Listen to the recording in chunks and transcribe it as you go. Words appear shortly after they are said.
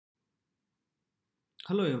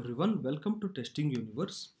Hello everyone, welcome to Testing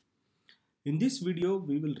Universe. In this video,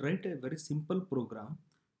 we will write a very simple program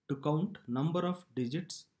to count number of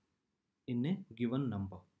digits in a given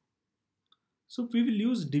number. So we will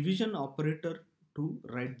use division operator to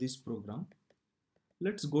write this program.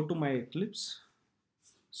 Let's go to my Eclipse.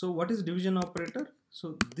 So what is division operator?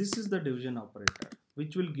 So this is the division operator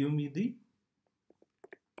which will give me the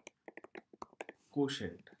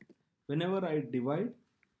quotient. Whenever I divide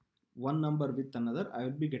one number with another, I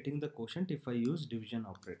will be getting the quotient if I use division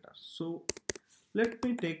operator. So let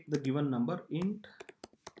me take the given number. Int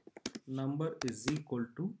number is equal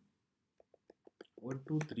to 1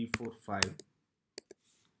 2 3 4 5,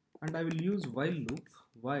 and I will use while loop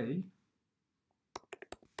while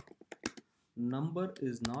number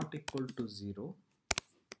is not equal to 0,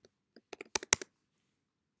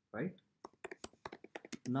 right?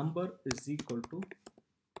 Number is equal to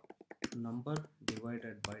number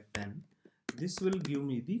divided by 10. This will give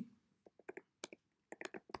me the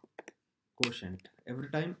quotient. Every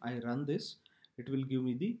time I run this, it will give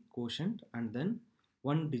me the quotient, and then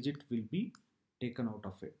one digit will be taken out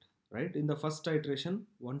of it, right? In the first iteration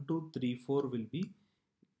 1 2 3 4 will be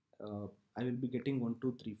I will be getting 1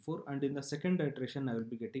 2 3 4, and in the second iteration I will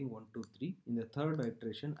be getting 1 2 3. In the third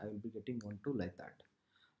iteration I will be getting 1 2, like that,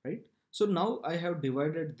 right? So now I have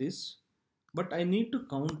divided this, but I need to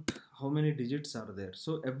count how many digits are there.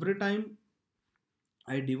 So every time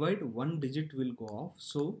I divide, one digit will go off.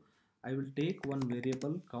 So I will take one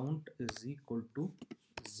variable count is equal to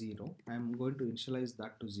 0. I am going to initialize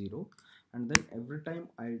that to 0, and then every time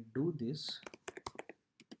I do this,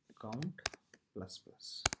 count plus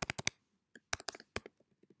plus,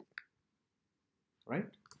 right?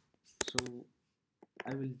 So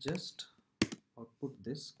I will just output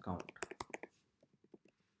this count.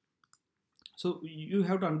 So you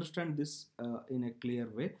have to understand this in a clear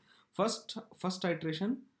way. First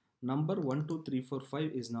iteration, number 1 2 3 4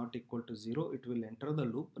 5 is not equal to 0. It will enter the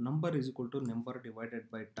loop. Number is equal to number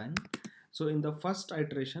divided by 10. So in the first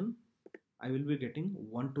iteration, I will be getting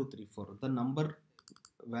 1 2 3 4. The number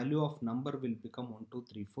value of number will become 1 2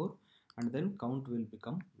 3 4, and then count will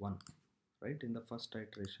become 1, right? In the first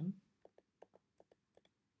iteration,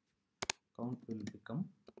 count will become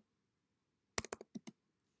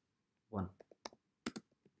 1.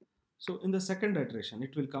 So in the second iteration,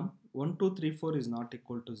 it will come 1 2 3 4 is not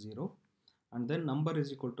equal to 0, and then number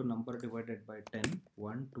is equal to number divided by 10,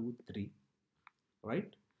 1 2 3,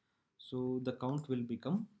 right? So the count will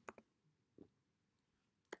become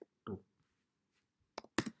 2.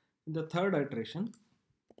 In the third iteration,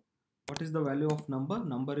 what is the value of number?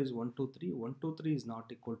 Number is 1 2 3. 1 2 3 is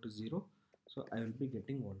not equal to 0, so I will be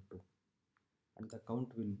getting 1 2, and the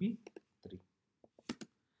count will be 3.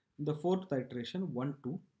 In the fourth iteration, 1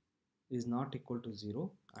 2 is not equal to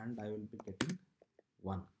 0, and I will be getting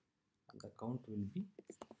 1, and the count will be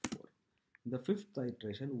 4. In the fifth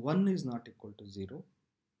iteration, 1 is not equal to 0.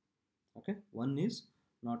 Okay, 1 is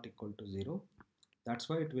not equal to 0. That's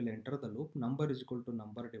why it will enter the loop. Number is equal to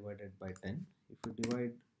number divided by 10. If you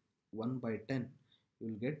divide 1 by 10, you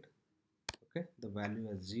will get, okay, the value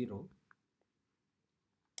as 0,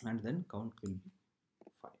 and then count will be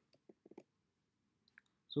 5.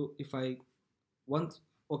 So if I once,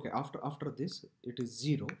 okay, after this it is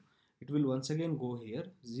 0, it will once again go here.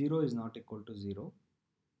 0 is not equal to 0.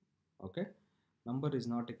 Okay, number is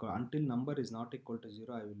not equal, until number is not equal to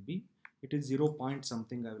 0, I will be, it is 0 point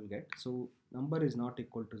something I will get. So number is not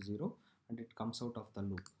equal to 0, and it comes out of the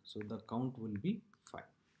loop. So the count will be 5.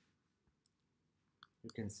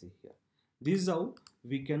 You can see here. This is how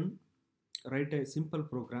we can write a simple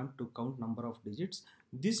program to count number of digits.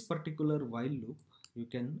 This particular while loop, you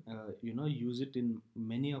can use it in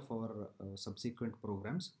many of our subsequent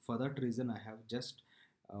programs. For that reason, I have just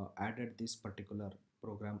added this particular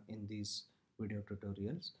program in these video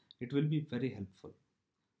tutorials. It will be very helpful.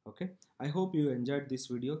 Okay, I hope you enjoyed this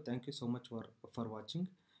video. Thank you so much for watching.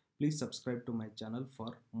 Please subscribe to my channel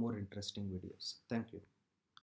for more interesting videos. Thank you.